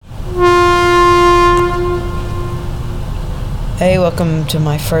Hey, welcome to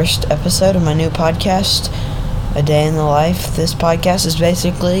my first episode of my new podcast, A Day in the Life. This podcast is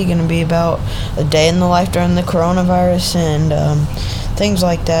basically going to be about a day in the life during the coronavirus and things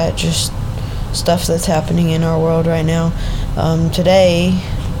like that, just stuff that's happening in our world right now. On today's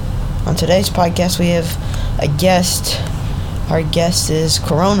podcast, we have a guest. Our guest is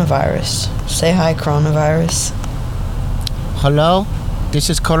coronavirus. Say hi, coronavirus. Hello,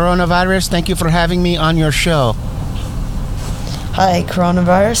 this is coronavirus. Thank you for having me on your show. Hi,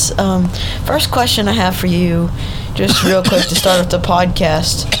 coronavirus. First question I have for you, just real quick to start off the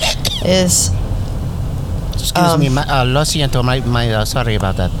podcast, is... Excuse me, lo siento, sorry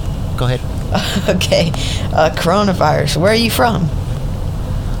about that. Go ahead. Okay, coronavirus. Where are you from?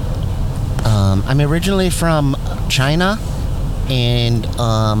 I'm originally from China, and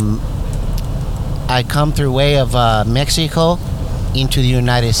I come through way of Mexico into the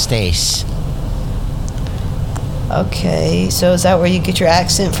United States. Okay, so is that where you get your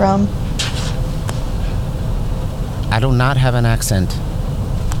accent from? I do not have an accent.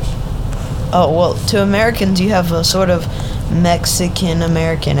 Oh, well, to Americans, you have a sort of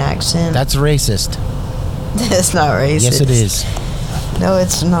Mexican-American accent. That's racist. It's not racist. Yes, it is. No,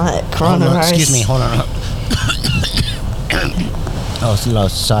 it's not. Coronavirus. Oh, no, excuse me, hold on. Oh,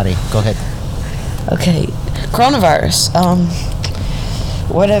 sorry. Go ahead. Okay, coronavirus.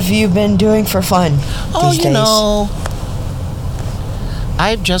 What have you been doing for fun these days?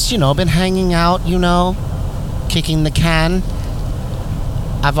 I've just, been hanging out, kicking the can.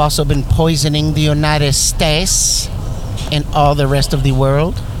 I've also been poisoning the United States and all the rest of the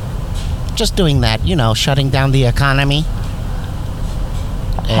world. Just doing that, shutting down the economy.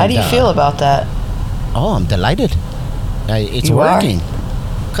 How do you feel about that? Oh, I'm delighted. It's You are? working.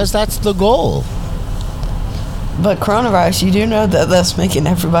 Because that's the goal. But coronavirus, you do know that that's making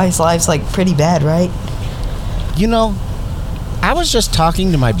everybody's lives, pretty bad, right? I was just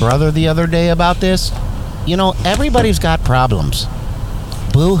talking to my brother the other day about this. Everybody's got problems.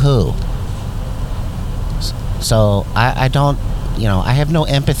 Boo-hoo. So I don't, I have no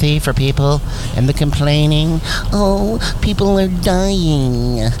empathy for people and the complaining. Oh, people are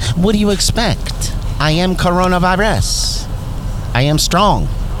dying. What do you expect? I am coronavirus. I am strong.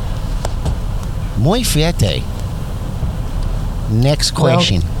 Muy fuerte. Next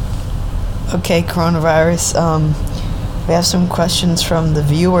question. Well, okay, coronavirus. We have some questions from the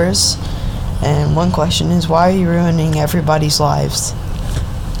viewers. And one question is, why are you ruining everybody's lives?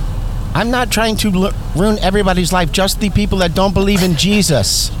 I'm not trying to ruin everybody's life, just the people that don't believe in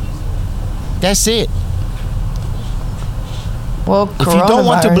Jesus. That's it. Well, if you don't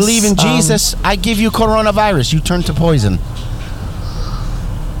want to believe in Jesus, I give you coronavirus. You turn to poison.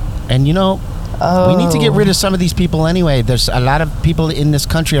 And we need to get rid of some of these people anyway. There's a lot of people in this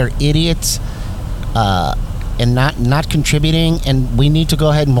country are idiots and not contributing, and we need to go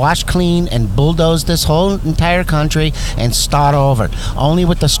ahead and wash clean and bulldoze this whole entire country and start over. Only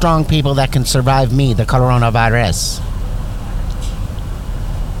with the strong people that can survive me, the coronavirus.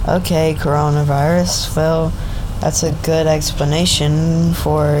 Okay, coronavirus. Well, that's a good explanation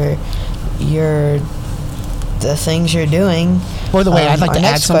for the things you're doing. By the way, I'd like to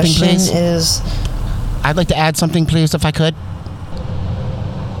add something, please. I'd like to add something, please, if I could.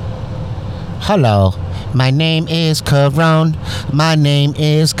 Hello, my name is Caron. My name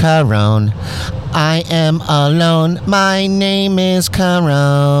is Caron. I am alone. My name is Caron.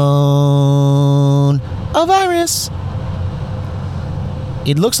 A virus.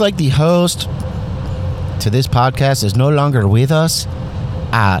 It looks like the host to this podcast is no longer with us.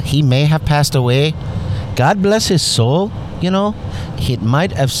 He may have passed away. God bless his soul. He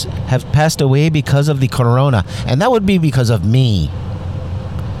might have passed away because of the corona, and that would be because of me.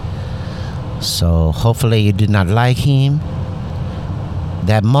 So hopefully you did not like him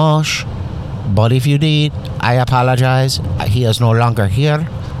that much, but if you did, I apologize. He is no longer here.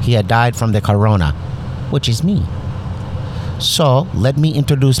 He had died from the corona, which is me. So let me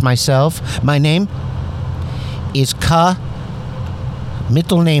introduce myself. My name is Ka,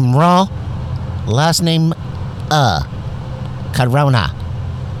 middle name Ra, last name Corona,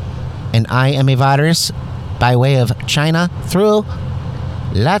 and I am a virus by way of China through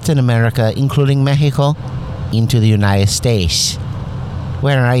Latin America, including Mexico, into the United States,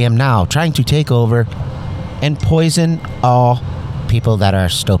 where I am now trying to take over and poison all people that are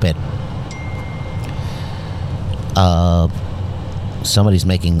stupid. Somebody's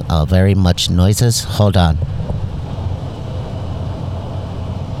making very much noises. Hold on.